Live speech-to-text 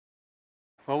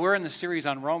Well, we're in the series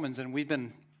on Romans, and we've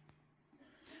been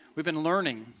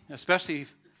learning, especially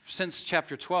since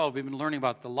chapter 12, we've been learning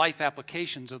about the life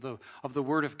applications of the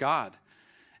Word of God.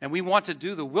 And we want to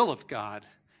do the will of God.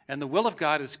 And the will of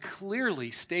God is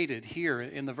clearly stated here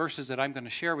in the verses that I'm going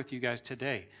to share with you guys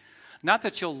today. Not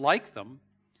that you'll like them,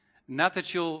 not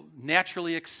that you'll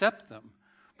naturally accept them,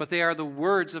 but they are the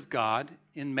words of God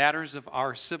in matters of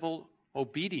our civil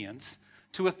obedience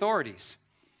to authorities.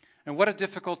 And what a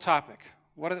difficult topic.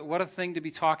 What a thing to be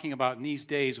talking about in these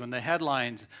days when the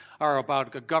headlines are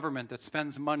about a government that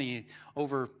spends money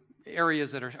over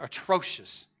areas that are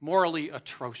atrocious, morally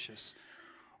atrocious,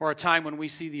 or a time when we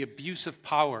see the abuse of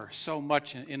power so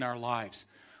much in our lives.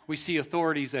 We see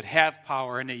authorities that have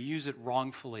power and they use it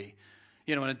wrongfully.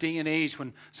 You know, in a day and age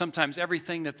when sometimes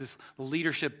everything that this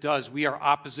leadership does, we are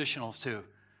oppositional to,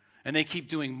 and they keep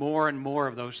doing more and more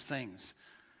of those things.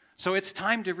 So it's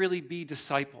time to really be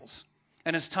disciples.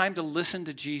 And it's time to listen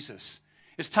to Jesus.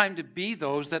 It's time to be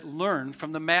those that learn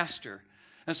from the Master.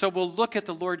 And so we'll look at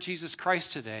the Lord Jesus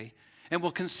Christ today, and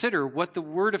we'll consider what the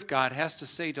Word of God has to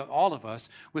say to all of us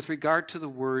with regard to the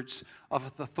words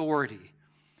of authority.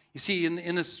 You see,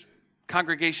 in this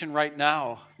congregation right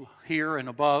now, here and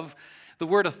above, the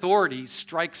word authority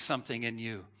strikes something in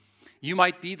you. You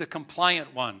might be the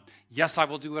compliant one. Yes, I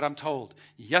will do what I'm told.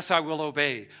 Yes, I will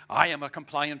obey. I am a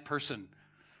compliant person.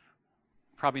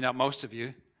 Probably not most of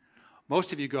you.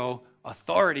 Most of you go,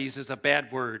 authorities is a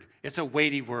bad word. It's a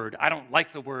weighty word. I don't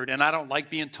like the word, and I don't like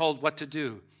being told what to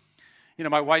do. You know,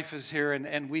 my wife is here,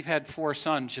 and we've had 4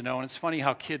 sons, you know, and it's funny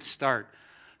how kids start.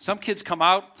 Some kids come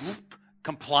out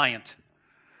compliant.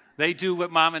 They do what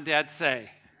mom and dad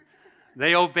say.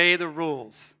 They obey the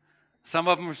rules. Some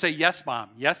of them will say, yes,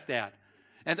 mom, yes, dad.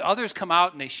 And others come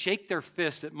out and they shake their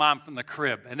fist at mom from the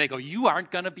crib. And they go, you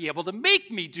aren't going to be able to make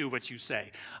me do what you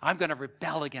say. I'm going to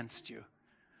rebel against you.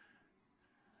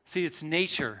 See, it's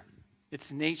nature.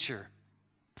 It's nature.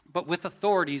 But with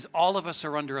authorities, all of us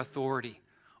are under authority.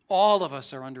 All of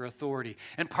us are under authority.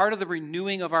 And part of the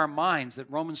renewing of our minds that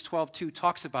Romans 12:2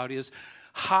 talks about is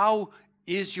how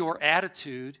is your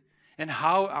attitude and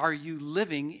how are you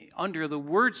living under the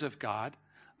words of God,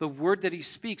 the word that he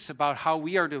speaks about how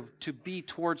we are to be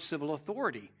towards civil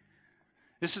authority.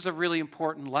 This is a really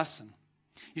important lesson.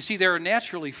 You see, there are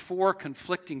naturally 4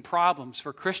 conflicting problems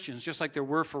for Christians, just like there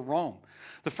were for Rome.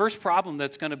 The first problem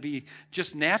that's going to be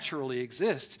just naturally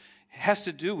exist has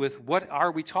to do with what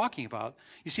are we talking about.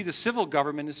 You see, the civil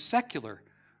government is secular,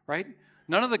 right?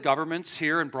 None of the governments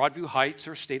here in Broadview Heights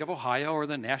or state of Ohio or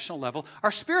the national level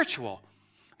are spiritual.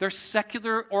 They're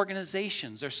secular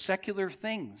organizations. They're secular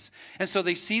things. And so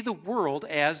they see the world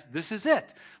as this is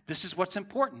it. This is what's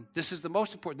important. This is the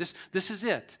most important. This is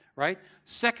it, right?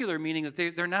 Secular meaning that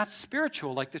they're not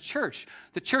spiritual like the church.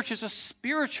 The church is a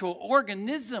spiritual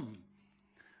organism.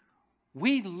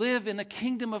 We live in the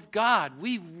kingdom of God.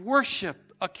 We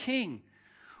worship a king.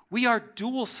 We are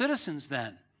dual citizens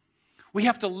then. We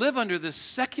have to live under this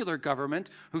secular government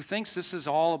who thinks this is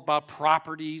all about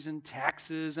properties and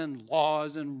taxes and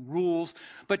laws and rules,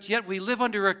 but yet we live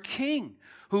under a king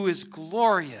who is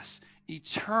glorious,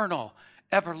 eternal,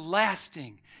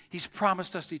 everlasting. He's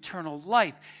promised us eternal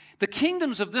life. The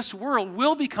kingdoms of this world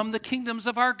will become the kingdoms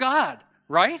of our God,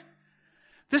 right?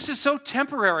 This is so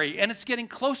temporary, and it's getting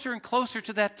closer and closer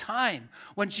to that time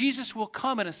when Jesus will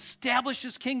come and establish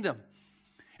his kingdom.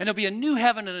 And there'll be a new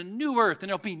heaven and a new earth, and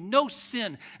there'll be no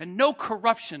sin and no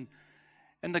corruption.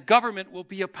 And the government will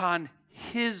be upon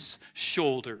his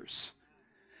shoulders.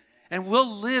 And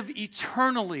we'll live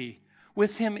eternally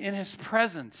with him in his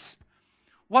presence.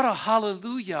 What a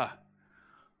hallelujah.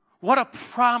 What a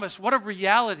promise. What a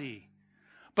reality.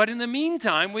 But in the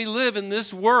meantime, we live in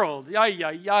this world.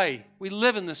 We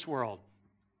live in this world.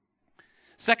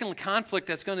 Second conflict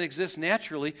that's going to exist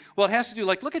naturally, well, it has to do,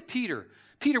 look at Peter.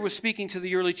 Peter was speaking to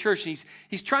the early church, and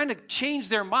he's trying to change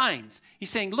their minds.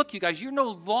 He's saying, look, you guys, you're no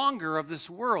longer of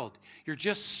this world. You're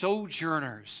just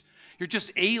sojourners. You're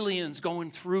just aliens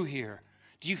going through here.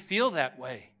 Do you feel that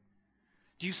way?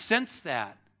 Do you sense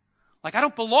that? Like, I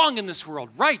don't belong in this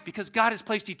world. Right, because God has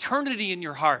placed eternity in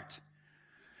your heart.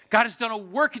 God has done a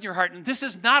work in your heart, and this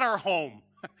is not our home.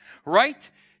 Right?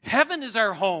 Heaven is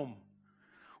our home.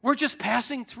 We're just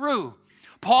passing through.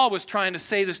 Paul was trying to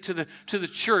say this to the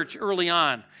church early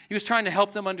on. He was trying to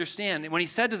help them understand. And when he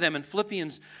said to them in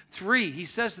Philippians 3, he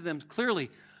says to them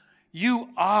clearly, you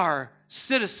are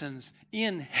citizens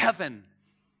in heaven.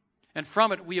 And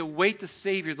from it we await the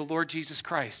Savior, the Lord Jesus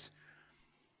Christ.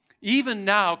 Even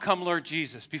now, come Lord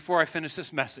Jesus, before I finish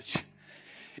this message.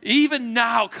 Even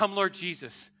now, come Lord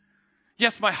Jesus.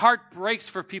 Yes, my heart breaks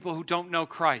for people who don't know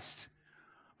Christ.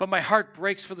 But my heart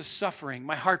breaks for the suffering.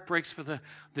 My heart breaks for the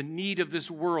need of this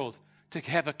world to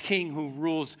have a king who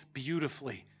rules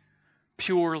beautifully,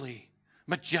 purely,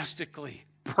 majestically,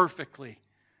 perfectly.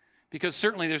 Because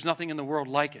certainly there's nothing in the world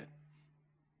like it.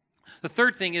 The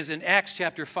third thing is in Acts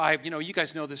chapter 5, you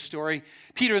guys know this story.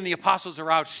 Peter and the apostles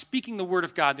are out speaking the word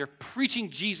of God. They're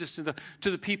preaching Jesus to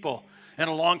the people.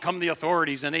 And along come the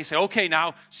authorities and they say, okay,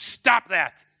 now stop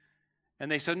that. And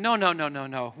they said,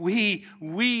 no.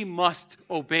 We must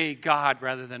obey God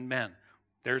rather than men.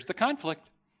 There's the conflict.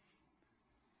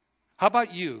 How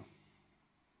about you?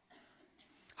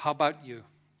 How about you?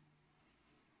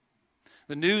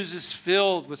 The news is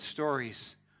filled with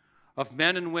stories of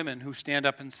men and women who stand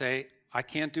up and say, I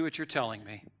can't do what you're telling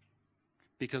me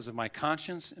because of my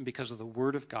conscience and because of the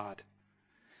Word of God.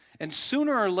 And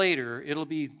sooner or later, it'll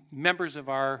be members of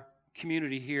our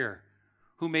community here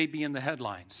who may be in the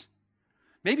headlines.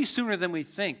 Maybe sooner than we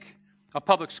think, a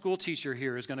public school teacher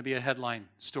here is going to be a headline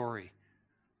story.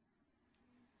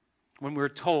 When we're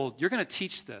told, you're going to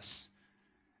teach this.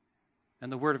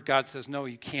 And the Word of God says, no,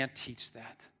 you can't teach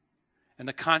that. And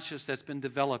the conscience that's been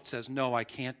developed says, no, I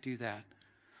can't do that.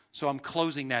 So I'm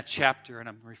closing that chapter and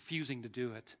I'm refusing to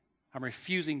do it. I'm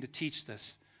refusing to teach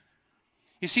this.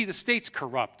 You see, the state's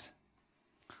corrupt.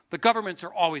 The governments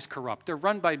are always corrupt. They're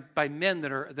run by men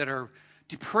that are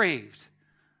depraved.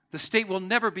 The state will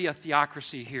never be a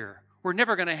theocracy here. We're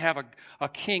never going to have a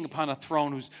king upon a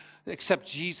throne except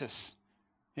Jesus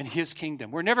and his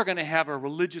kingdom. We're never going to have a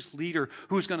religious leader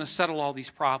who's going to settle all these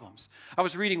problems. I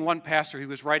was reading one pastor who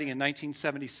was writing in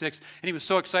 1976, and he was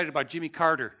so excited about Jimmy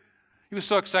Carter. He was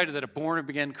so excited that a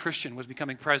born-again Christian was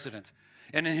becoming president.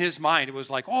 And in his mind, it was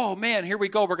like, oh, man, here we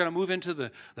go. We're going to move into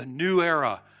the new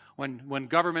era when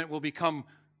government will become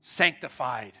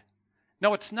sanctified.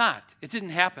 No, it's not. It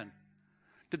didn't happen.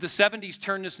 Did the 70s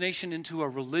turn this nation into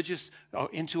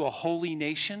a holy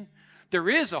nation? There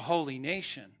is a holy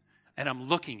nation, and I'm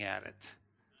looking at it.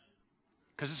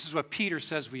 Because this is what Peter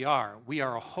says we are. We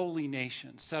are a holy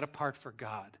nation, set apart for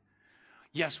God.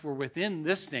 Yes, we're within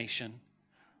this nation.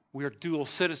 We are dual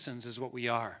citizens is what we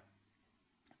are.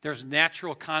 There's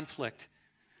natural conflict.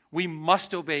 We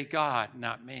must obey God,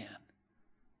 not man.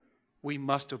 We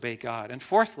must obey God. And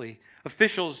fourthly,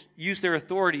 officials used their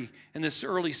authority in this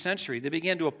early century. They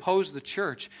began to oppose the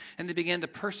church, and they began to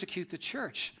persecute the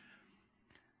church.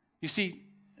 You see,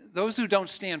 those who don't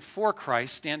stand for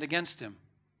Christ stand against him.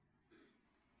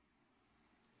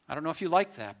 I don't know if you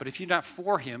like that, but if you're not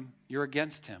for him, you're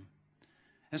against him.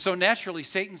 And so naturally,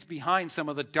 Satan's behind some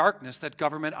of the darkness that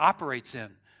government operates in.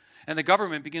 And the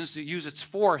government begins to use its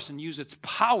force and use its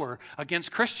power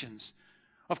against Christians.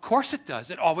 Of course it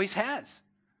does. It always has.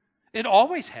 It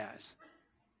always has.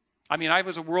 I mean, I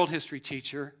was a world history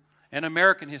teacher and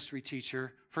American history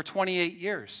teacher for 28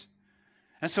 years.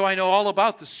 And so I know all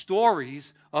about the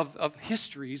stories of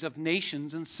histories of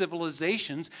nations and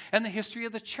civilizations and the history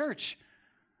of the church.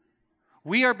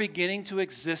 We are beginning to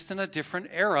exist in a different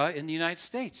era in the United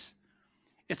States.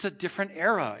 It's a different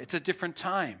era. It's a different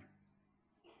time.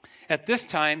 At this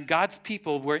time, God's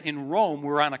people were in Rome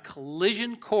were on a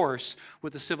collision course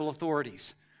with the civil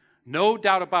authorities. No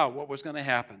doubt about what was going to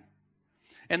happen.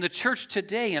 And the church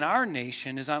today in our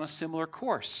nation is on a similar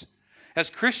course. As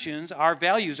Christians, our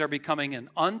values are becoming an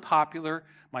unpopular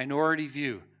minority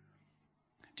view.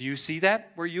 Do you see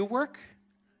that where you work?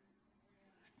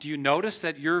 Do you notice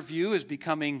that your view is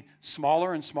becoming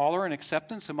smaller and smaller in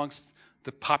acceptance amongst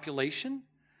the population?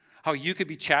 How you could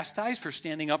be chastised for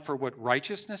standing up for what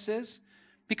righteousness is?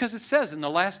 Because it says in the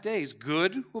last days,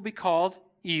 good will be called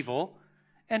evil,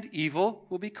 and evil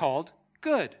will be called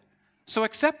good. So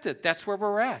accept it. That's where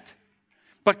we're at.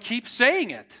 But keep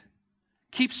saying it.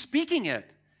 Keep speaking it.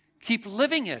 Keep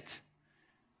living it.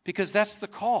 Because that's the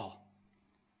call.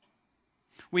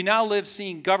 We now live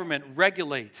seeing government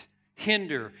regulate,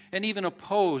 hinder, and even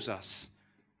oppose us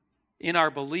in our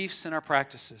beliefs and our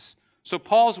practices. So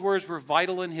Paul's words were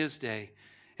vital in his day,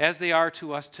 as they are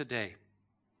to us today.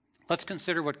 Let's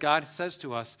consider what God says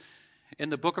to us in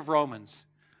the book of Romans.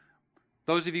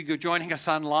 Those of you who are joining us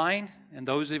online, and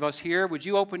those of us here, would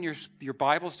you open your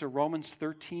Bibles to Romans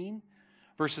 13,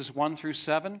 verses 1 through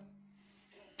 7?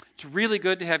 It's really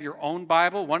good to have your own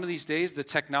Bible. One of these days, the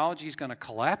technology is going to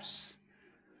collapse,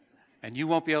 and you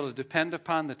won't be able to depend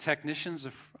upon the technicians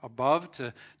above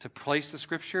to place the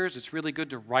scriptures. It's really good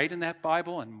to write in that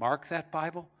Bible and mark that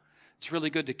Bible. It's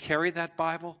really good to carry that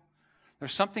Bible.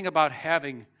 There's something about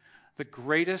having the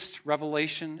greatest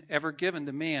revelation ever given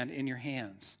to man in your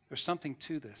hands. There's something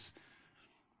to this.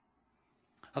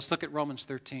 Let's look at Romans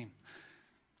 13.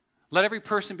 Let every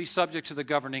person be subject to the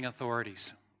governing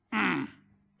authorities.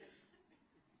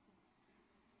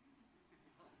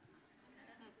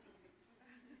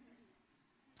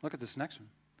 Look at this next one.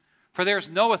 For there is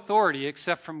no authority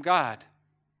except from God,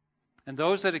 and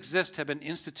those that exist have been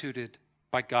instituted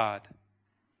by God.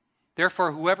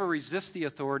 Therefore, whoever resists the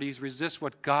authorities resists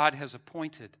what God has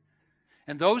appointed,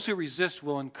 and those who resist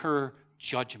will incur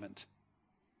judgment.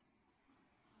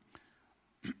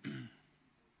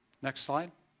 Next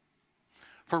slide.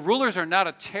 For rulers are not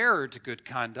a terror to good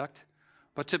conduct,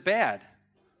 but to bad.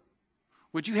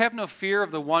 Would you have no fear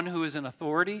of the one who is in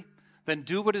authority? Then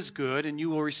do what is good, and you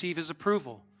will receive his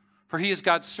approval. For he is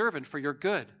God's servant for your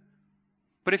good.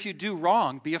 But if you do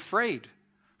wrong, be afraid,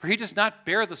 for he does not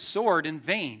bear the sword in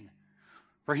vain.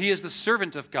 For he is the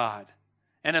servant of God,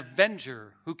 an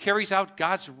avenger who carries out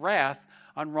God's wrath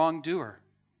on wrongdoer.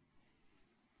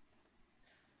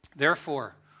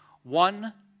 Therefore,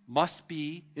 one must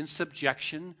be in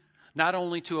subjection, not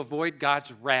only to avoid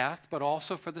God's wrath, but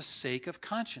also for the sake of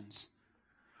conscience.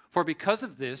 For because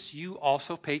of this, you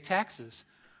also pay taxes,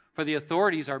 for the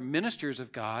authorities are ministers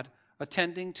of God,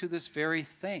 attending to this very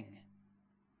thing.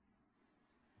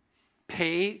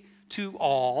 Pay to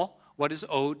all what is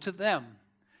owed to them.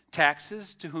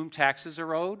 Taxes to whom taxes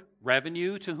are owed,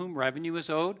 revenue to whom revenue is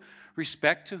owed,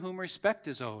 respect to whom respect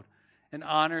is owed, and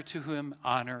honor to whom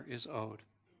honor is owed.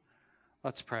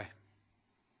 Let's pray.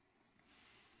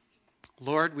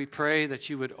 Lord, we pray that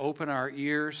you would open our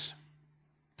ears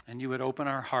and you would open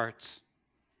our hearts.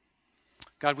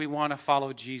 God, we want to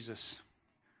follow Jesus.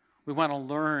 We want to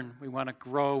learn. We want to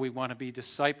grow. We want to be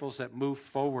disciples that move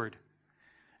forward.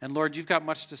 And Lord, you've got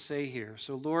much to say here.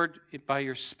 So Lord, by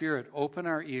your Spirit, open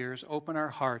our ears, open our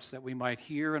hearts that we might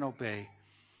hear and obey.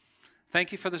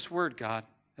 Thank you for this word, God,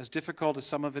 as difficult as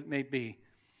some of it may be.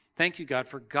 Thank you, God,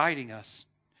 for guiding us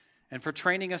and for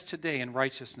training us today in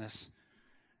righteousness.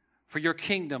 For your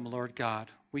kingdom, Lord God,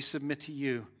 we submit to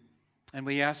you. And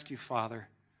we ask you, Father,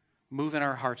 move in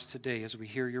our hearts today as we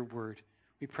hear your word.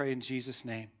 We pray in Jesus'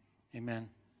 name. Amen.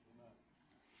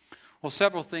 Well,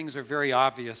 several things are very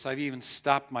obvious. I've even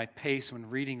stopped my pace when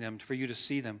reading them for you to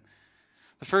see them.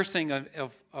 The first thing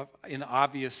in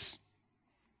obvious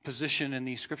position in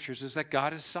these scriptures is that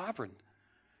God is sovereign.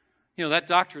 You know, that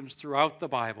doctrine is throughout the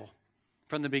Bible,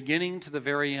 from the beginning to the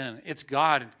very end. It's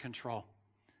God in control.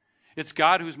 It's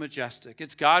God who's majestic.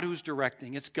 It's God who's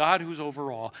directing. It's God who's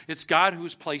overall. It's God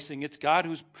who's placing. It's God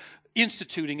who's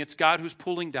instituting. It's God who's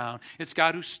pulling down. It's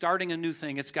God who's starting a new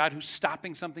thing. It's God who's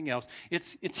stopping something else.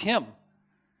 It's Him.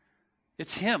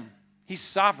 It's Him. He's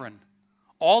sovereign.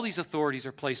 All these authorities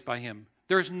are placed by Him.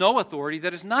 There is no authority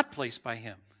that is not placed by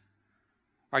Him.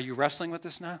 Are you wrestling with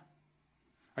this now?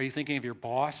 Are you thinking of your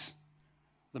boss,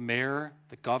 the mayor,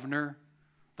 the governor,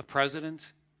 the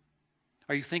president?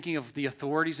 Are you thinking of the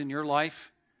authorities in your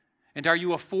life? And are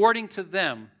you affording to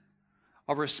them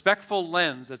a respectful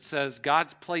lens that says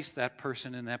God's placed that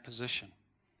person in that position?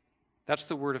 That's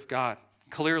the word of God,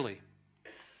 clearly.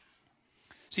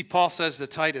 See, Paul says to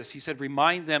Titus, he said,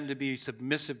 remind them to be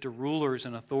submissive to rulers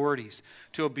and authorities,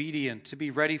 to obedient, to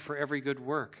be ready for every good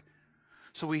work.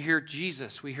 So we hear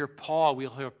Jesus, we hear Paul, we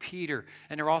hear Peter,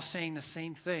 and they're all saying the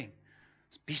same thing.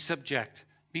 Be subject,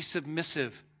 be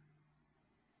submissive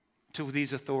to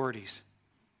these authorities.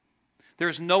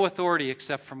 There's no authority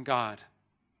except from God.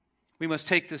 We must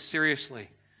take this seriously.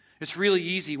 It's really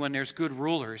easy when there's good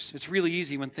rulers. It's really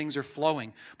easy when things are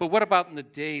flowing. But what about in the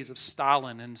days of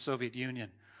Stalin and the Soviet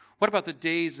Union? What about the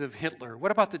days of Hitler?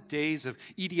 What about the days of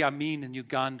Idi Amin in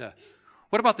Uganda?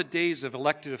 What about the days of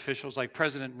elected officials like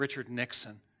President Richard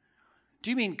Nixon? Do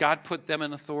you mean God put them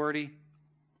in authority?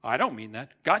 I don't mean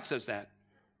that. God says that.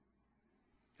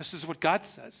 This is what God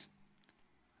says.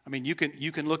 I mean, you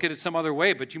can look at it some other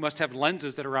way, but you must have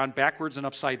lenses that are on backwards and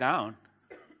upside down,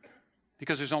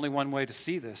 because there's only one way to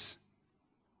see this.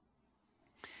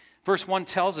 Verse 1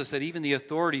 tells us that even the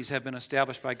authorities have been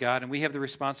established by God, and we have the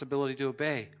responsibility to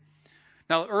obey.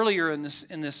 Now, earlier in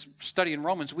this study in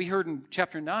Romans, we heard in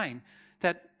chapter 9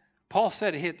 that Paul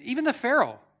said, even the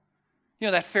Pharaoh, you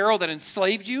know, that Pharaoh that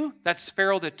enslaved you, that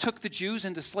Pharaoh that took the Jews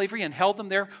into slavery and held them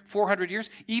there 400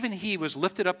 years, even he was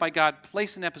lifted up by God,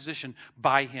 placed in that position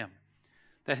by him.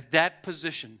 That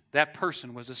position, that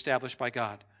person was established by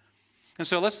God. And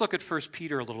so let's look at 1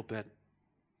 Peter a little bit.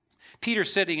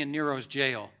 Peter's sitting in Nero's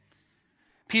jail.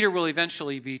 Peter will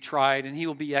eventually be tried and he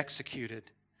will be executed.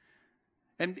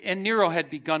 And Nero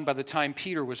had begun, by the time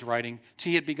Peter was writing,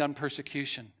 he had begun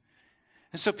persecution.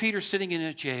 And so Peter's sitting in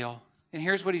a jail. And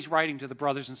here's what he's writing to the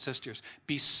brothers and sisters.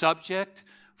 Be subject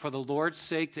for the Lord's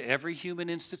sake to every human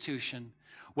institution,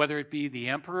 whether it be the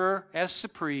emperor as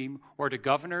supreme or to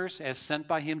governors as sent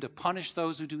by him to punish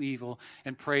those who do evil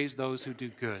and praise those who do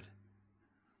good.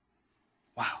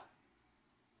 Wow.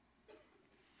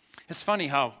 It's funny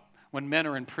how when men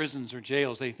are in prisons or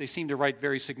jails, they seem to write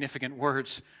very significant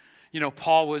words. You know,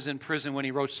 Paul was in prison when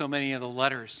he wrote so many of the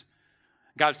letters.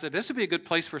 God said, this would be a good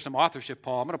place for some authorship,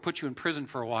 Paul. I'm going to put you in prison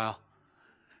for a while.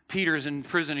 Peter's in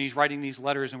prison, and he's writing these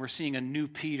letters, and we're seeing a new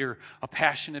Peter, a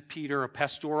passionate Peter, a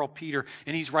pastoral Peter,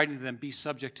 and he's writing to them, be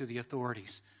subject to the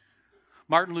authorities.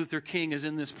 Martin Luther King is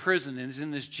in this prison and is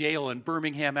in this jail in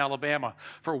Birmingham, Alabama,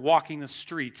 for walking the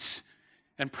streets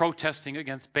and protesting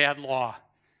against bad law.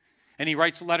 And he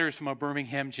writes letters from a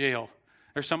Birmingham jail.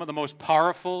 They're some of the most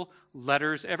powerful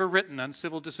letters ever written on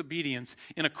civil disobedience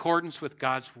in accordance with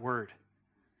God's word.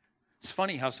 It's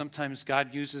funny how sometimes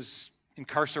God uses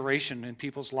incarceration in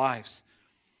people's lives.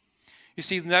 You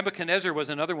see, Nebuchadnezzar was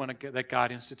another one that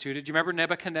God instituted. Do you remember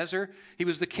Nebuchadnezzar? He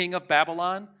was the king of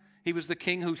Babylon. He was the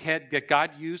king that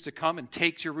God used to come and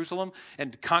take Jerusalem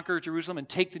and conquer Jerusalem and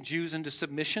take the Jews into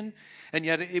submission. And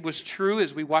yet it was true,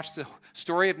 as we watch the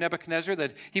story of Nebuchadnezzar,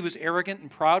 that he was arrogant and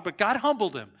proud, but God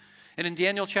humbled him. And in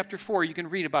Daniel chapter 4, you can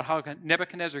read about how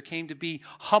Nebuchadnezzar came to be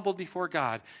humbled before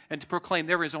God and to proclaim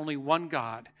there is only one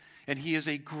God, and he is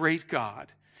a great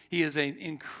God. He is an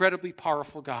incredibly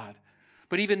powerful God.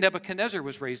 But even Nebuchadnezzar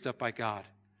was raised up by God.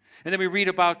 And then we read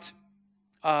about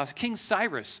King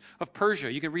Cyrus of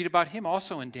Persia. You can read about him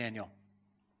also in Daniel.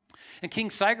 And King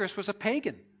Cyrus was a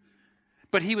pagan.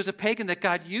 But he was a pagan that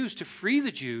God used to free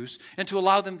the Jews and to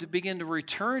allow them to begin to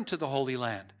return to the Holy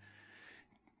Land.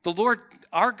 The Lord,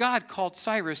 our God, called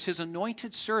Cyrus his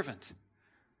anointed servant.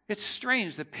 It's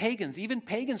strange that even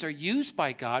pagans are used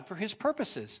by God for his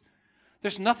purposes.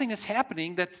 There's nothing that's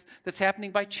happening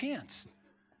by chance.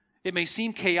 It may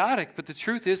seem chaotic, but the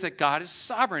truth is that God is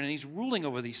sovereign and he's ruling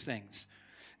over these things.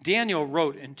 Daniel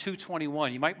wrote in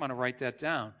 2:21, you might want to write that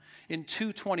down. In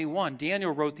 2:21,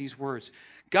 Daniel wrote these words,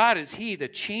 God is he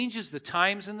that changes the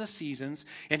times and the seasons,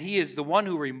 and he is the one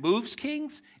who removes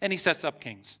kings and he sets up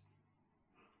kings.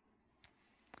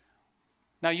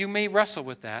 Now, you may wrestle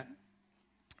with that,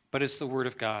 but it's the word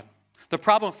of God. The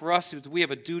problem for us is we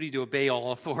have a duty to obey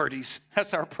all authorities.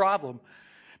 That's our problem.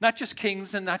 Not just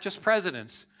kings and not just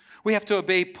presidents. We have to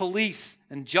obey police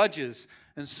and judges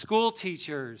and school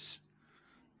teachers,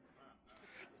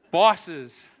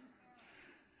 bosses.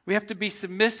 We have to be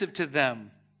submissive to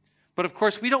them. But of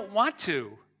course, we don't want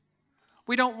to.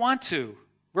 We don't want to.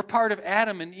 We're part of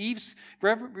Adam and Eve's.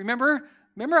 Remember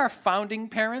our founding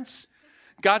parents?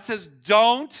 God says,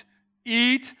 don't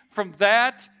eat from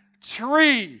that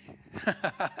tree.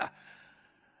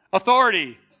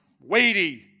 Authority,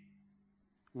 weighty,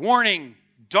 warning,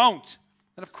 don't.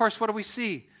 And of course, what do we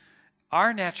see?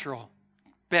 Our natural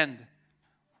bend.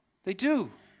 They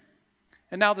do.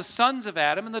 And now the sons of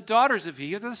Adam and the daughters of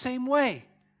Eve are the same way.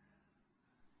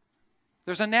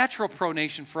 There's a natural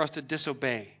pronation for us to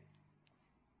disobey.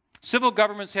 Civil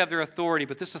governments have their authority,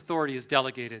 but this authority is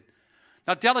delegated.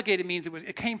 Now, delegated means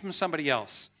it came from somebody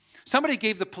else. Somebody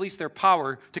gave the police their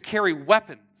power to carry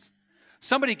weapons.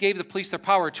 Somebody gave the police their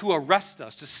power to arrest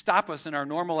us, to stop us in our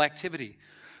normal activity.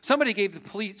 Somebody gave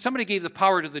the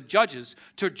power to the judges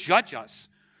to judge us.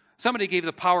 Somebody gave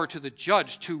the power to the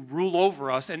judge to rule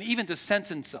over us and even to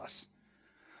sentence us.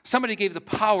 Somebody gave the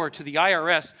power to the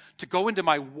IRS to go into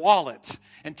my wallet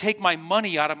and take my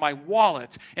money out of my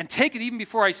wallet and take it even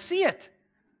before I see it.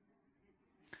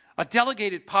 A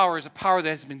delegated power is a power that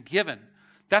has been given.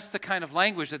 That's the kind of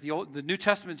language that the New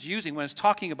Testament's using when it's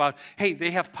talking about, hey,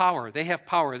 they have power, they have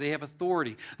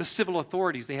authority. The civil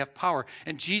authorities, they have power.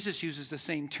 And Jesus uses the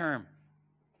same term.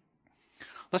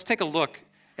 Let's take a look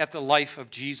at the life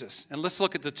of Jesus. And let's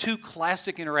look at the two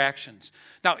classic interactions.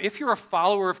 Now, if you're a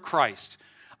follower of Christ,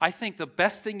 I think the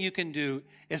best thing you can do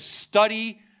is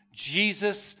study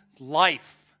Jesus'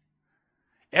 life.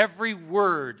 Every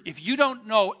word. If you don't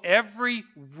know every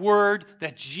word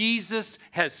that Jesus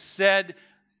has said,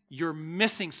 you're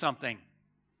missing something.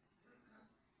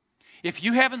 If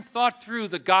you haven't thought through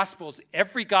the Gospels,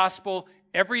 every gospel,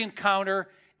 every encounter,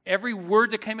 every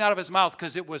word that came out of his mouth,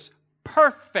 because it was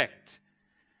perfect.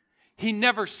 He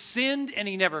never sinned, and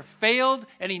he never failed,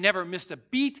 and he never missed a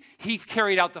beat. He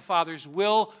carried out the Father's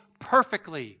will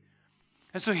perfectly.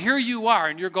 And so here you are,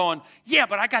 and you're going, yeah,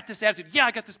 but I got this attitude. Yeah,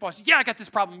 I got this boss. Yeah, I got this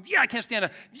problem. Yeah, I can't stand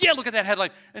it. Yeah, look at that headline.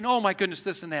 And oh my goodness,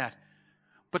 this and that.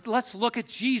 But let's look at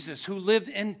Jesus, who lived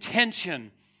in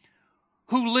tension,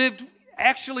 who lived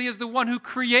actually as the one who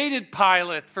created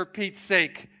Pilate, for Pete's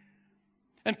sake.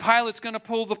 And Pilate's going to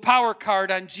pull the power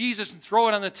card on Jesus and throw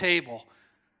it on the table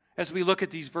as we look at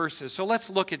these verses. So let's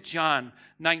look at John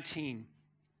 19.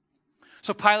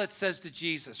 So Pilate says to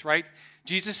Jesus, right?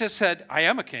 Jesus has said, I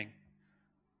am a king.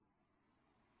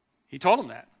 He told him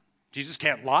that. Jesus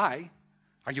can't lie.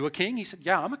 Are you a king? He said,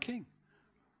 yeah, I'm a king.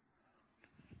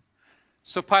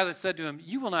 So Pilate said to him,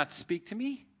 "You will not speak to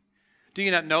me? Do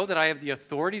you not know that I have the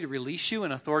authority to release you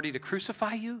and authority to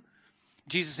crucify you?"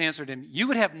 Jesus answered him, "You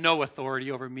would have no authority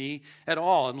over me at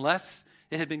all unless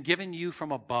it had been given you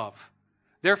from above.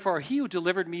 Therefore, he who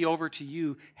delivered me over to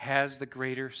you has the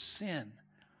greater sin."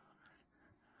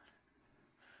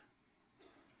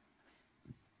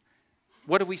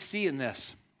 What do we see in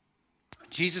this?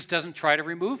 Jesus doesn't try to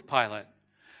remove Pilate.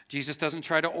 Jesus doesn't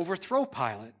try to overthrow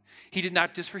Pilate. He did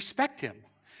not disrespect him.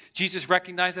 Jesus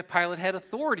recognized that Pilate had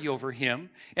authority over him,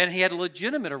 and he had a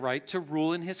legitimate right to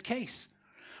rule in his case.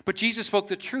 But Jesus spoke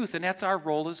the truth, and that's our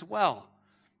role as well.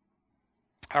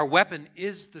 Our weapon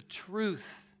is the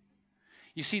truth.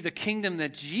 You see, the kingdom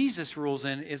that Jesus rules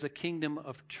in is a kingdom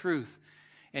of truth,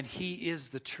 and he is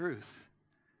the truth.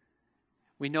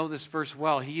 We know this verse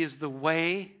well. He is the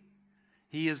way,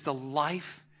 he is the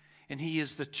life, and he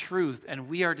is the truth. And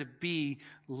we are to be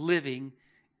living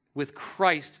with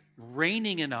Christ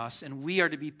reigning in us, and we are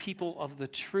to be people of the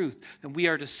truth, and we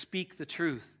are to speak the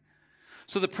truth.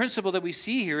 So the principle that we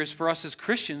see here is for us as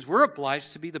Christians, we're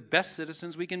obliged to be the best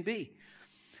citizens we can be,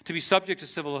 to be subject to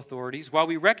civil authorities, while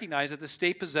we recognize that the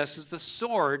state possesses the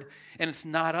sword, and it's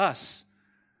not us.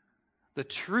 The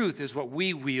truth is what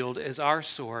we wield as our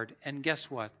sword, and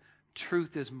guess what?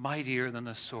 Truth is mightier than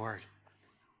the sword.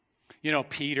 You know,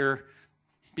 Peter,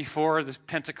 before the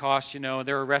Pentecost,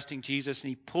 they're arresting Jesus, and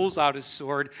he pulls out his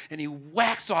sword, and he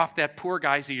whacks off that poor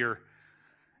guy's ear.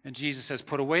 And Jesus says,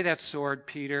 "Put away that sword,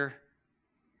 Peter.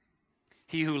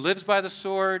 He who lives by the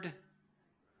sword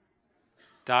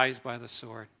dies by the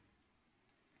sword."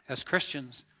 As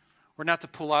Christians, we're not to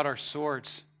pull out our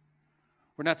swords.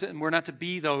 We're not to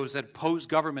be those that oppose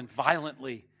government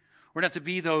violently. We're not to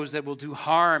be those that will do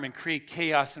harm and create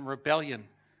chaos and rebellion.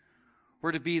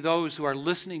 We're to be those who are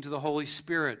listening to the Holy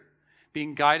Spirit,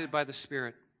 being guided by the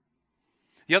Spirit.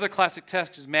 The other classic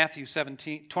text is Matthew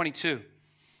 17:22.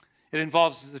 It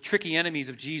involves the tricky enemies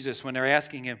of Jesus when they're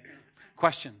asking him a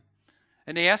question.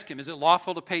 And they ask him, "Is it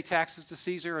lawful to pay taxes to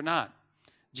Caesar or not?"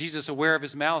 Jesus, aware of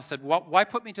his malice, said, "Why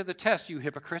put me to the test, you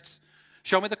hypocrites?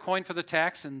 Show me the coin for the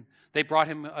tax." And they brought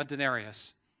him a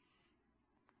denarius.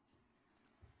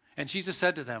 And Jesus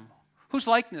said to them, "Whose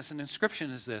likeness and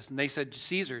inscription is this?" And they said,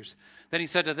 "Caesar's." Then he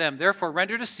said to them, "Therefore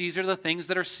render to Caesar the things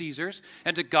that are Caesar's,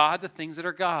 and to God the things that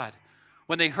are God."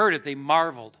 When they heard it, they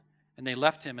marveled, and they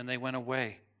left him, and they went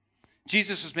away.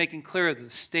 Jesus was making clear that the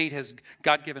state has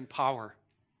God-given power.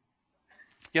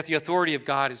 Yet the authority of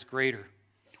God is greater.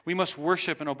 We must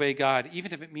worship and obey God,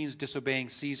 even if it means disobeying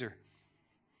Caesar.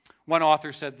 One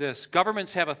author said this: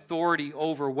 "Governments have authority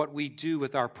over what we do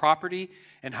with our property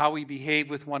and how we behave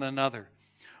with one another.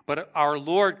 But our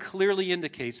Lord clearly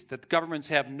indicates that governments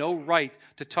have no right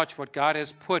to touch what God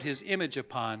has put his image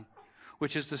upon,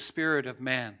 which is the spirit of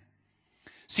man.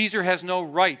 Caesar has no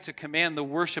right to command the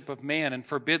worship of man and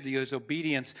forbid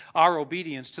our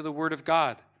obedience to the word of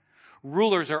God.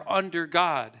 Rulers are under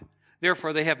God.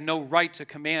 Therefore, they have no right to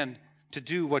command to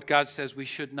do what God says we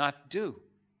should not do.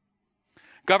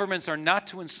 Governments are not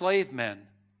to enslave men,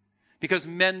 because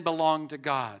men belong to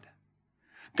God.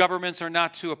 Governments are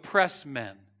not to oppress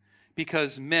men,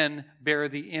 because men bear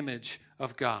the image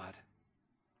of God."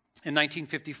 In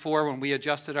 1954, when we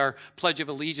adjusted our Pledge of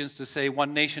Allegiance to say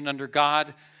 "one nation under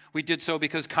God," we did so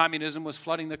because communism was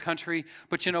flooding the country.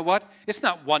 But you know what? It's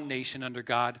not one nation under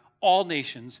God. All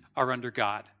nations are under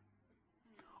God.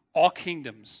 All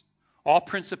kingdoms, all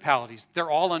principalities, they're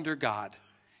all under God.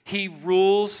 He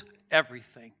rules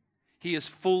everything. He is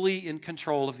fully in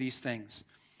control of these things.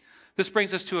 This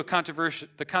brings us to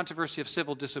the controversy of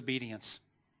civil disobedience.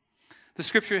 The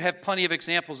Scriptures have plenty of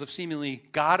examples of seemingly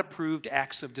God-approved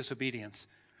acts of disobedience.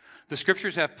 The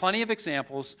Scriptures have plenty of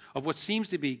examples of what seems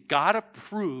to be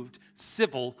God-approved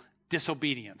civil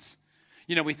disobedience.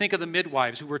 We think of the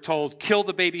midwives who were told, "Kill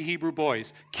the baby Hebrew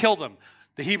boys, kill them."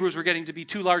 The Hebrews were getting to be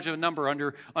too large of a number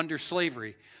under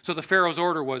slavery. So the Pharaoh's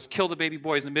order was, "Kill the baby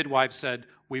boys." And the midwives said,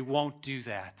 "We won't do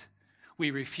that.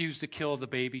 We refuse to kill the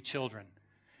baby children."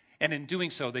 And in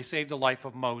doing so, they saved the life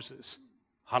of Moses.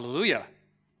 Hallelujah.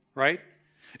 Right?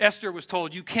 Esther was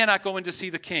told, "You cannot go in to see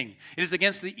the king. It is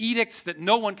against the edicts that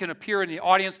no one can appear in the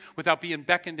audience without being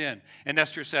beckoned in." And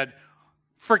Esther said,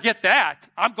 "Forget that.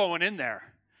 I'm going in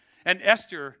there." And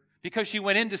Esther, because she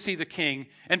went in to see the king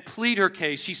and plead her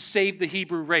case, she saved the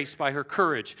Hebrew race by her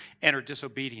courage and her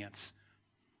disobedience.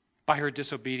 By her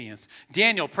disobedience.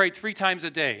 Daniel prayed 3 times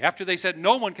a day. After they said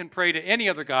no one can pray to any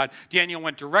other God, Daniel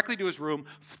went directly to his room,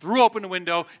 threw open the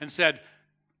window, and said,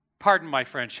 "Pardon my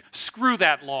French, screw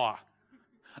that law.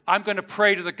 I'm going to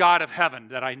pray to the God of heaven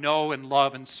that I know and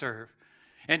love and serve."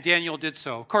 And Daniel did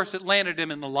so. Of course, it landed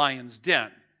him in the lion's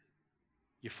den.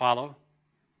 You follow?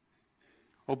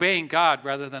 Obeying God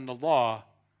rather than the law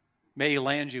may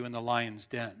land you in the lion's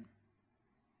den.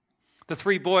 The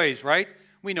three boys, right?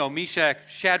 We know Meshach,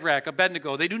 Shadrach,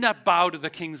 Abednego. They do not bow to the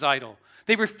king's idol.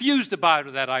 They refuse to bow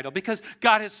to that idol because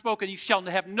God has spoken, you shall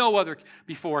have no other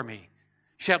before me.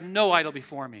 You shall have no idol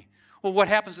before me. Well, what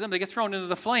happens to them? They get thrown into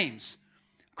the flames.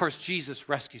 Of course, Jesus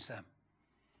rescues them.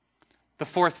 The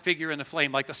fourth figure in the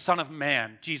flame, like the Son of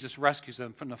Man, Jesus rescues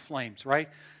them from the flames, right?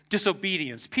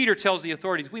 Disobedience. Peter tells the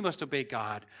authorities, we must obey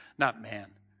God, not man,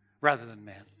 rather than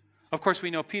man. Of course, we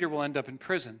know Peter will end up in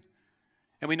prison.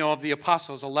 And we know of the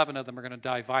apostles, 11 of them are going to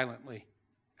die violently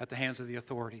at the hands of the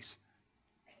authorities.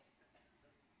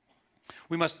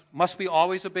 Must we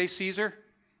always obey Caesar?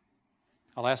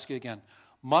 I'll ask you again.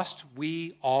 Must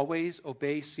we always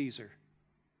obey Caesar?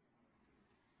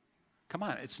 Come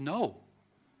on, it's no.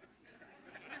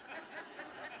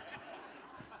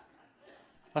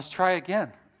 Let's try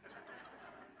again.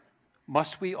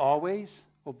 Must we always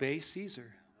obey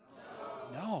Caesar?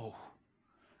 No.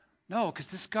 No,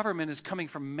 because this government is coming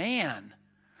from man.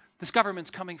 This government's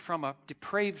coming from a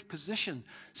depraved position.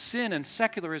 Sin and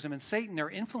secularism and Satan are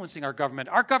influencing our government.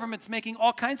 Our government's making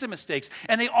all kinds of mistakes,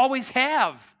 and they always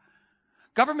have.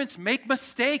 Governments make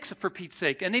mistakes, for Pete's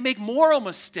sake, and they make moral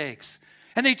mistakes,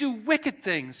 and they do wicked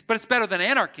things, but it's better than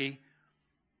anarchy.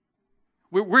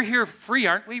 We're here free,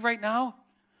 aren't we, right now?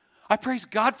 I praise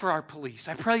God for our police.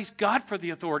 I praise God for the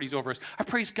authorities over us. I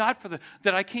praise God for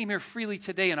that I came here freely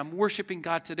today and I'm worshiping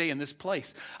God today in this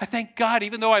place. I thank God,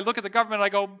 even though I look at the government and I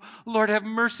go, Lord, have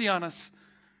mercy on us.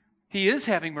 He is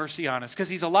having mercy on us because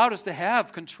He's allowed us to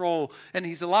have control and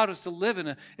He's allowed us to live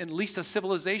in at least a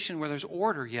civilization where there's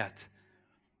order yet.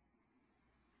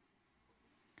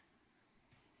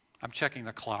 I'm checking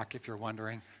the clock if you're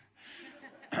wondering.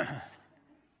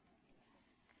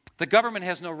 The government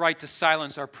has no right to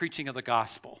silence our preaching of the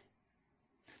gospel.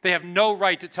 They have no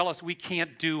right to tell us we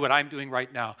can't do what I'm doing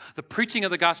right now. The preaching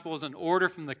of the gospel is an order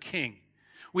from the king.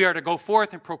 We are to go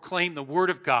forth and proclaim the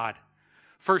word of God,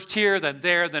 first here, then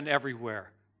there, then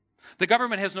everywhere. The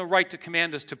government has no right to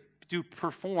command us to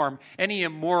perform any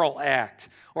immoral act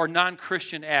or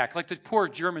non-Christian act, like the poor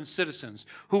German citizens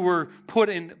who were put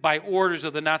in by orders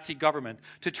of the Nazi government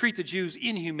to treat the Jews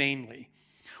inhumanely.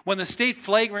 When the state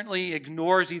flagrantly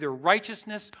ignores either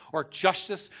righteousness or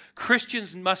justice,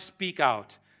 Christians must speak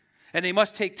out, and they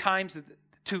must take time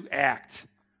to act.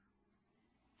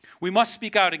 We must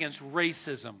speak out against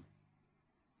racism,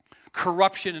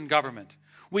 corruption in government.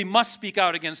 We must speak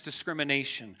out against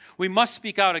discrimination. We must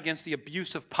speak out against the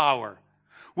abuse of power.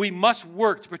 We must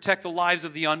work to protect the lives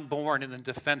of the unborn and the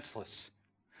defenseless.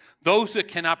 Those that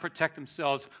cannot protect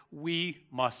themselves, we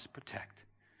must protect.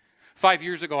 5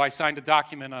 years ago, I signed a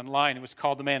document online. It was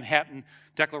called the Manhattan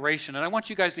Declaration. And I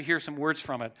want you guys to hear some words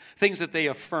from it, things that they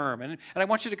affirm. And I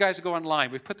want you guys to go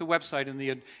online. We've put the website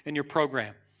in your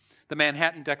program. The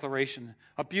Manhattan Declaration,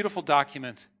 a beautiful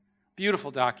document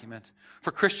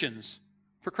for Christians.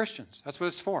 For Christians. That's what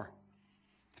it's for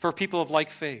people of like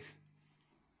faith.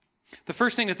 The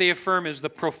first thing that they affirm is the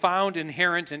profound,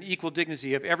 inherent, and equal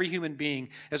dignity of every human being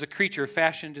as a creature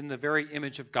fashioned in the very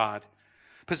image of God,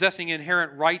 possessing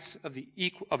inherent rights of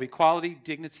equality,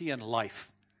 dignity, and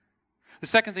life. The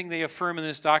second thing they affirm in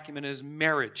this document is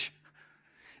marriage.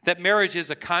 That marriage is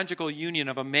a conjugal union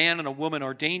of a man and a woman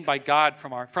ordained by God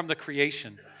from the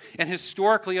creation and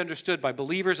historically understood by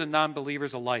believers and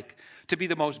non-believers alike to be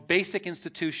the most basic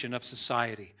institution of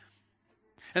society.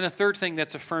 And the third thing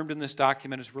that's affirmed in this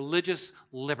document is religious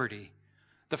liberty,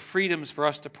 the freedoms for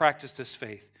us to practice this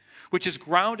faith, which is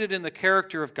grounded in the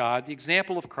character of God, the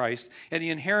example of Christ, and the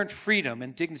inherent freedom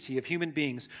and dignity of human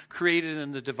beings created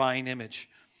in the divine image.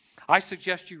 I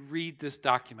suggest you read this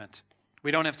document.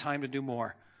 We don't have time to do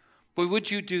more. But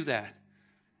would you do that?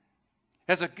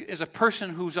 As a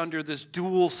person who's under this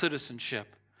dual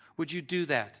citizenship, would you do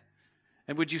that?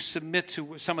 And would you submit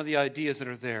to some of the ideas that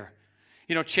are there?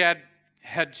 You know, Chad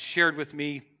had shared with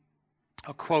me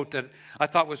a quote that I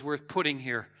thought was worth putting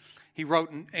here. He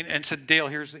wrote and said, Dale,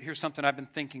 here's something I've been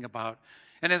thinking about.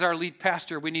 And as our lead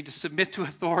pastor, we need to submit to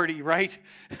authority, right?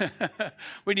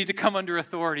 We need to come under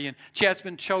authority. And Chad's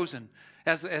been chosen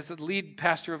as the lead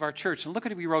pastor of our church. And look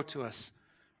at what he wrote to us.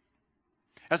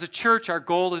 As a church, our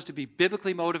goal is to be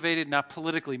biblically motivated, not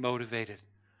politically motivated.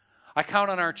 I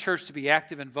count on our church to be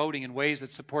active in voting in ways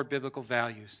that support biblical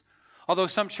values. Although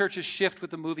some churches shift with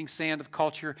the moving sand of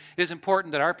culture, it is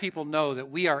important that our people know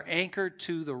that we are anchored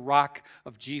to the rock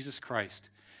of Jesus Christ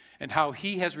and how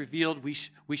He has revealed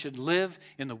we should live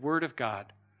in the Word of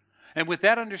God. And with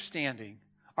that understanding,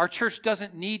 our church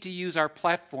doesn't need to use our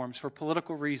platforms for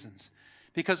political reasons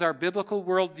because our biblical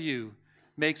worldview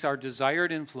makes our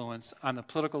desired influence on the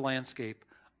political landscape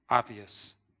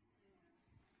obvious.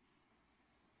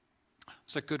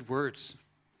 Those are good words.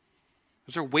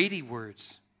 Those are weighty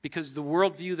words, because the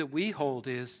worldview that we hold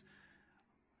is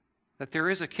that there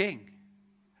is a king.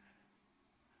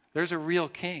 There's a real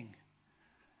king,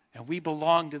 and we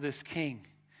belong to this king.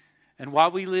 And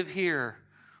while we live here,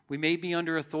 we may be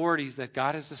under authorities that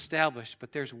God has established,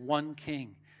 but there's one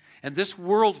king. And this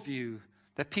worldview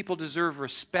that people deserve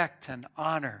respect and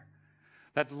honor,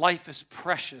 that life is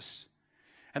precious,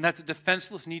 and that the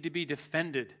defenseless need to be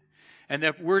defended, and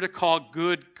that we're to call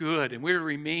good, good, and we're to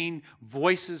remain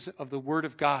voices of the Word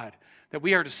of God, that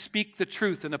we are to speak the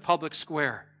truth in the public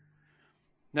square.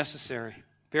 Necessary,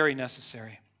 very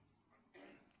necessary.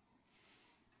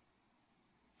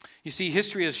 You see,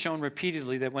 history has shown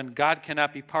repeatedly that when God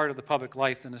cannot be part of the public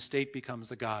life, then the state becomes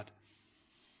the God.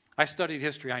 I studied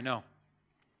history, I know.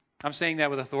 I'm saying that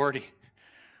with authority.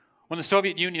 When the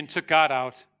Soviet Union took God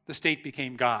out, the state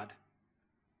became God.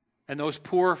 And those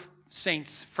poor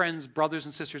saints, friends, brothers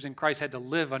and sisters in Christ had to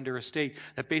live under a state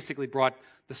that basically brought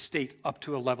the state up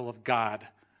to a level of God.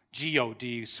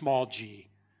 G-O-D, small g.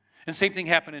 And same thing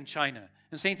happened in China.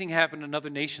 And same thing happened in other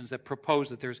nations that propose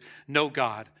that there's no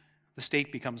God. The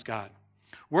state becomes God.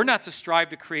 We're not to strive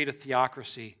to create a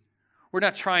theocracy. We're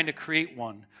not trying to create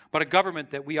one. But a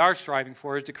government that we are striving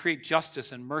for is to create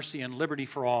justice and mercy and liberty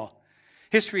for all.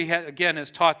 History, again, has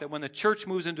taught that when the church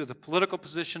moves into the political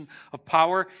position of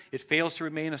power, it fails to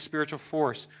remain a spiritual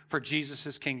force for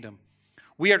Jesus' kingdom.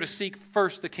 We are to seek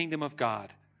first the kingdom of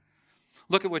God.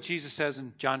 Look at what Jesus says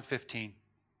in John 15.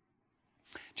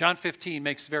 John 15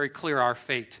 makes very clear our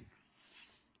fate.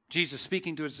 Jesus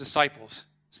speaking to his disciples,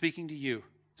 speaking to you,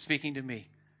 speaking to me.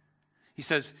 He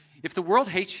says, if the world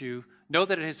hates you, know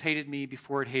that it has hated me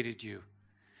before it hated you.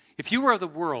 If you were of the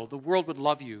world would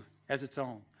love you as its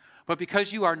own. But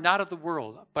because you are not of the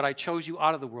world, but I chose you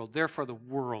out of the world, therefore the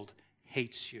world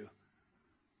hates you.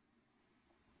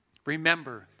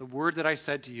 Remember the word that I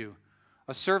said to you,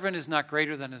 a servant is not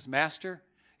greater than his master.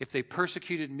 If they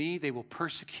persecuted me, they will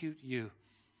persecute you.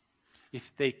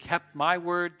 If they kept my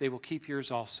word, they will keep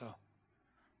yours also.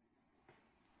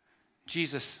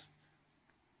 Jesus,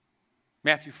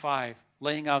 Matthew 5,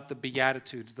 laying out the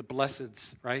Beatitudes, the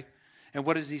blesseds, right? And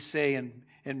what does he say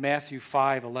in Matthew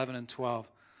 5, 11 and 12?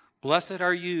 Blessed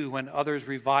are you when others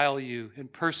revile you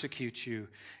and persecute you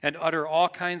and utter all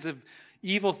kinds of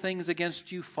evil things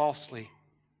against you falsely.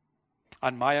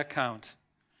 On my account,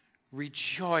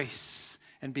 rejoice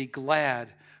and be glad,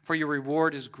 for your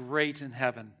reward is great in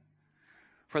heaven.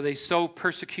 For they so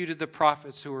persecuted the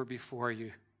prophets who were before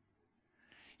you.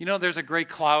 You know, there's a great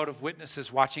cloud of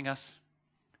witnesses watching us.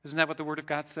 Isn't that what the Word of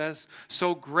God says?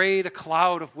 So great a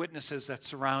cloud of witnesses that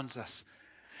surrounds us.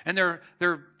 And they're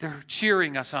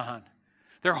cheering us on.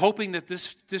 They're hoping that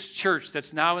this church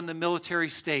that's now in the military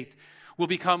state will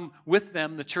become with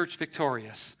them the church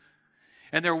victorious.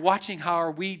 And they're watching how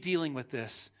are we dealing with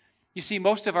this. You see,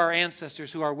 most of our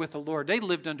ancestors who are with the Lord, they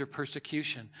lived under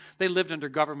persecution. They lived under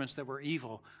governments that were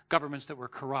evil, governments that were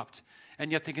corrupt.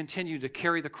 And yet they continue to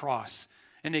carry the cross.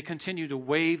 And they continue to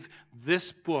wave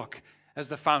this book as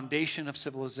the foundation of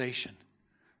civilization.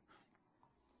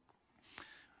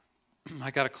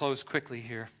 I got to close quickly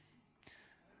here.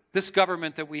 This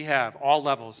government that we have, all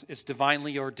levels, is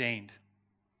divinely ordained.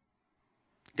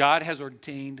 God has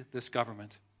ordained this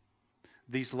government,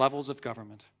 these levels of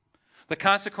government. The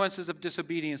consequences of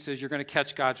disobedience is you're going to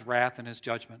catch God's wrath and his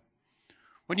judgment.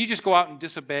 When you just go out and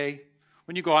disobey,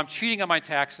 when you go, I'm cheating on my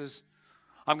taxes,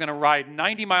 I'm going to ride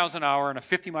 90 miles an hour in a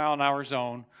 50-mile-an-hour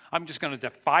zone, I'm just going to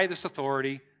defy this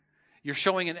authority, you're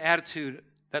showing an attitude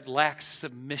that lacks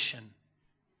submission.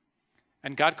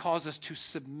 And God calls us to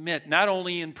submit, not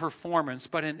only in performance,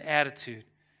 but in attitude.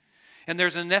 And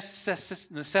there's a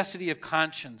necessity of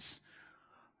conscience.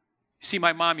 See,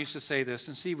 my mom used to say this,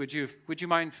 and Steve, would you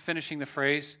mind finishing the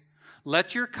phrase?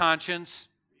 Let your conscience...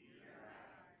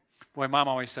 Boy, Mom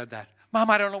always said that.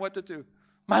 Mom, I don't know what to do.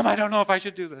 Mom, I don't know if I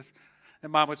should do this.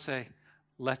 And Mom would say,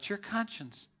 let your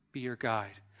conscience be your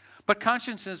guide. But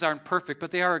consciences aren't perfect,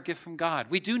 but they are a gift from God.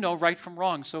 We do know right from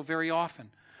wrong so very often.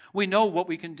 We know what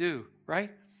we can do,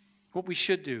 right? What we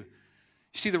should do.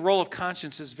 You see, the role of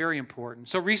conscience is very important.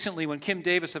 So recently, when Kim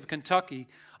Davis of Kentucky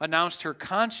announced her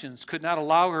conscience could not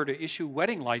allow her to issue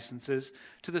wedding licenses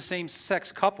to the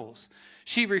same-sex couples,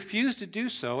 she refused to do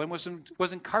so and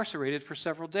was incarcerated for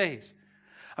several days.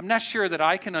 I'm not sure that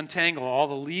I can untangle all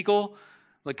the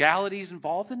legalities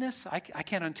involved in this. I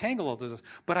can't untangle all those,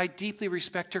 but I deeply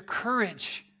respect her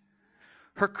courage.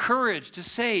 Her courage to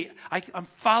say, I'm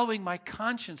following my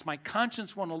conscience. My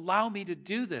conscience won't allow me to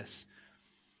do this.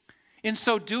 In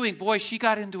so doing, boy, she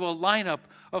got into a lineup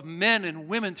of men and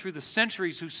women through the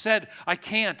centuries who said, I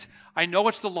can't. I know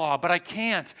it's the law, but I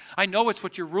can't. I know it's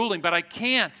what you're ruling, but I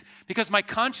can't because my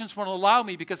conscience won't allow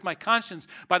me, because my conscience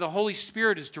by the Holy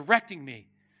Spirit is directing me.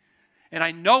 And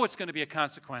I know it's going to be a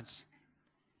consequence.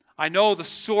 I know the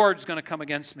sword's going to come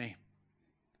against me.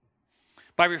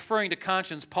 By referring to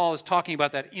conscience, Paul is talking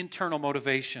about that internal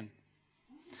motivation.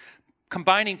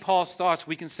 Combining Paul's thoughts,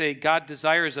 we can say God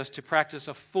desires us to practice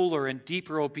a fuller and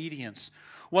deeper obedience,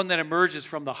 one that emerges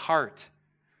from the heart.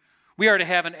 We are to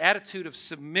have an attitude of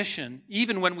submission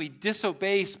even when we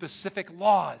disobey specific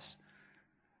laws.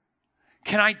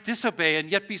 Can I disobey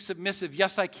and yet be submissive?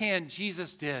 Yes, I can.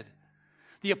 Jesus did.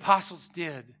 The apostles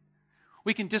did.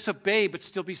 We can disobey but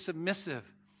still be submissive.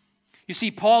 You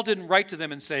see, Paul didn't write to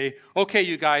them and say, okay,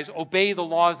 you guys, obey the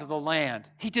laws of the land.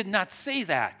 He did not say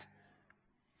that.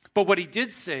 But what he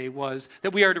did say was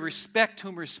that we are to respect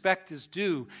whom respect is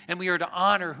due, and we are to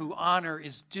honor who honor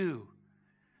is due.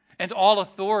 And all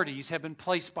authorities have been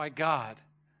placed by God.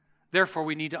 Therefore,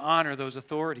 we need to honor those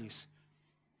authorities.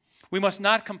 We must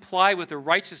not comply with the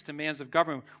righteous demands of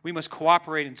government. We must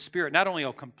cooperate in spirit. Not only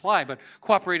comply, but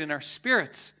cooperate in our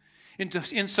spirits.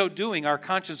 In so doing, our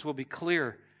conscience will be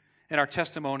clear and our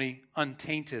testimony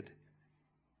untainted.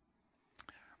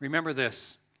 Remember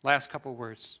this, last couple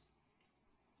words.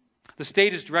 The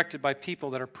state is directed by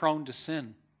people that are prone to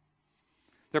sin.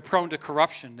 They're prone to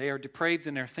corruption. They are depraved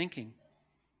in their thinking.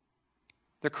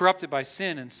 They're corrupted by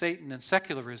sin and Satan and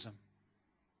secularism.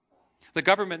 The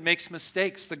government makes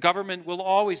mistakes. The government will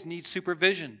always need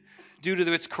supervision due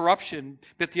to its corruption,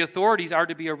 but the authorities are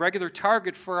to be a regular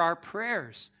target for our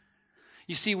prayers.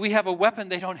 You see, we have a weapon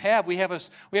they don't have. We have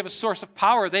a source of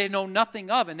power they know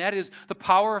nothing of, and that is the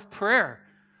power of prayer.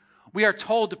 We are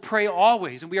told to pray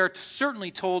always, and we are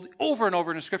certainly told over and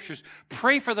over in the Scriptures,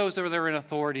 pray for those that are in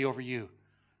authority over you.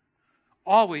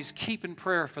 Always keep in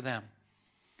prayer for them.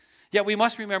 Yet we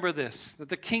must remember this, that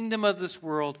the kingdom of this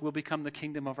world will become the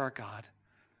kingdom of our God.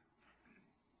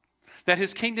 That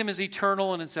his kingdom is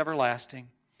eternal and it's everlasting,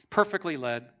 perfectly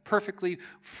led, perfectly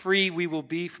free we will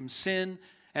be from sin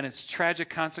and its tragic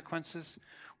consequences.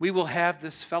 We will have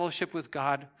this fellowship with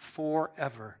God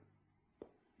forever.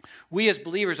 We as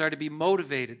believers are to be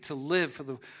motivated to live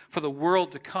for the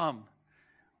world to come.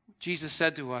 Jesus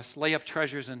said to us, lay up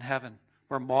treasures in heaven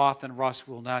where moth and rust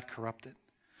will not corrupt it.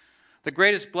 The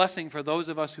greatest blessing for those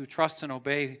of us who trust and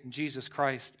obey in Jesus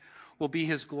Christ will be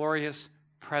his glorious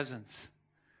presence,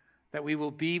 that we will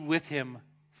be with him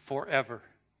forever.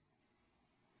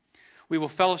 We will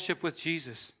fellowship with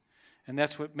Jesus, and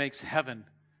that's what makes heaven,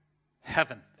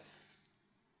 heaven.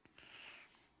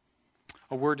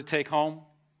 A word to take home.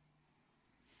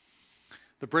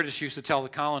 The British used to tell the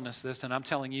colonists this, and I'm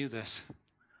telling you this.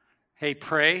 Hey,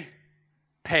 pray,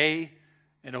 pay,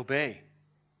 and obey,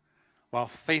 while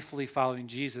faithfully following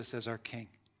Jesus as our King.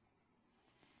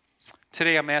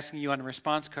 Today I'm asking you on a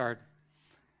response card,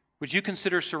 would you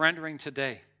consider surrendering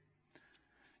today?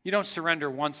 You don't surrender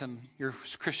once in your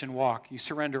Christian walk. You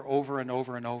surrender over and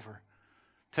over and over.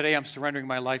 Today I'm surrendering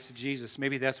my life to Jesus.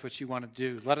 Maybe that's what you want to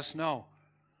do. Let us know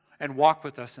and walk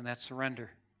with us in that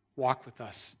surrender. Walk with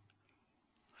us.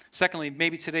 Secondly,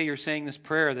 maybe today you're saying this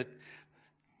prayer that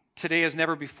today as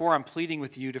never before I'm pleading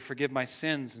with you to forgive my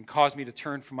sins and cause me to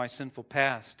turn from my sinful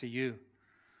past to you.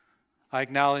 I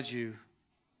acknowledge you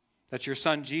that your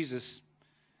Son Jesus,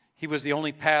 he was the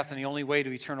only path and the only way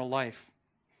to eternal life.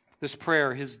 This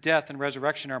prayer, his death and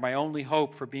resurrection are my only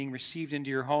hope for being received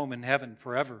into your home in heaven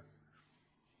forever.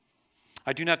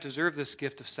 I do not deserve this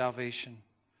gift of salvation,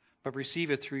 but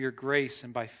receive it through your grace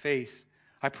and by faith.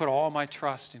 I put all my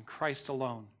trust in Christ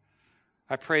alone.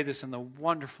 I pray this in the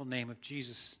wonderful name of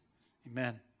Jesus.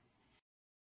 Amen.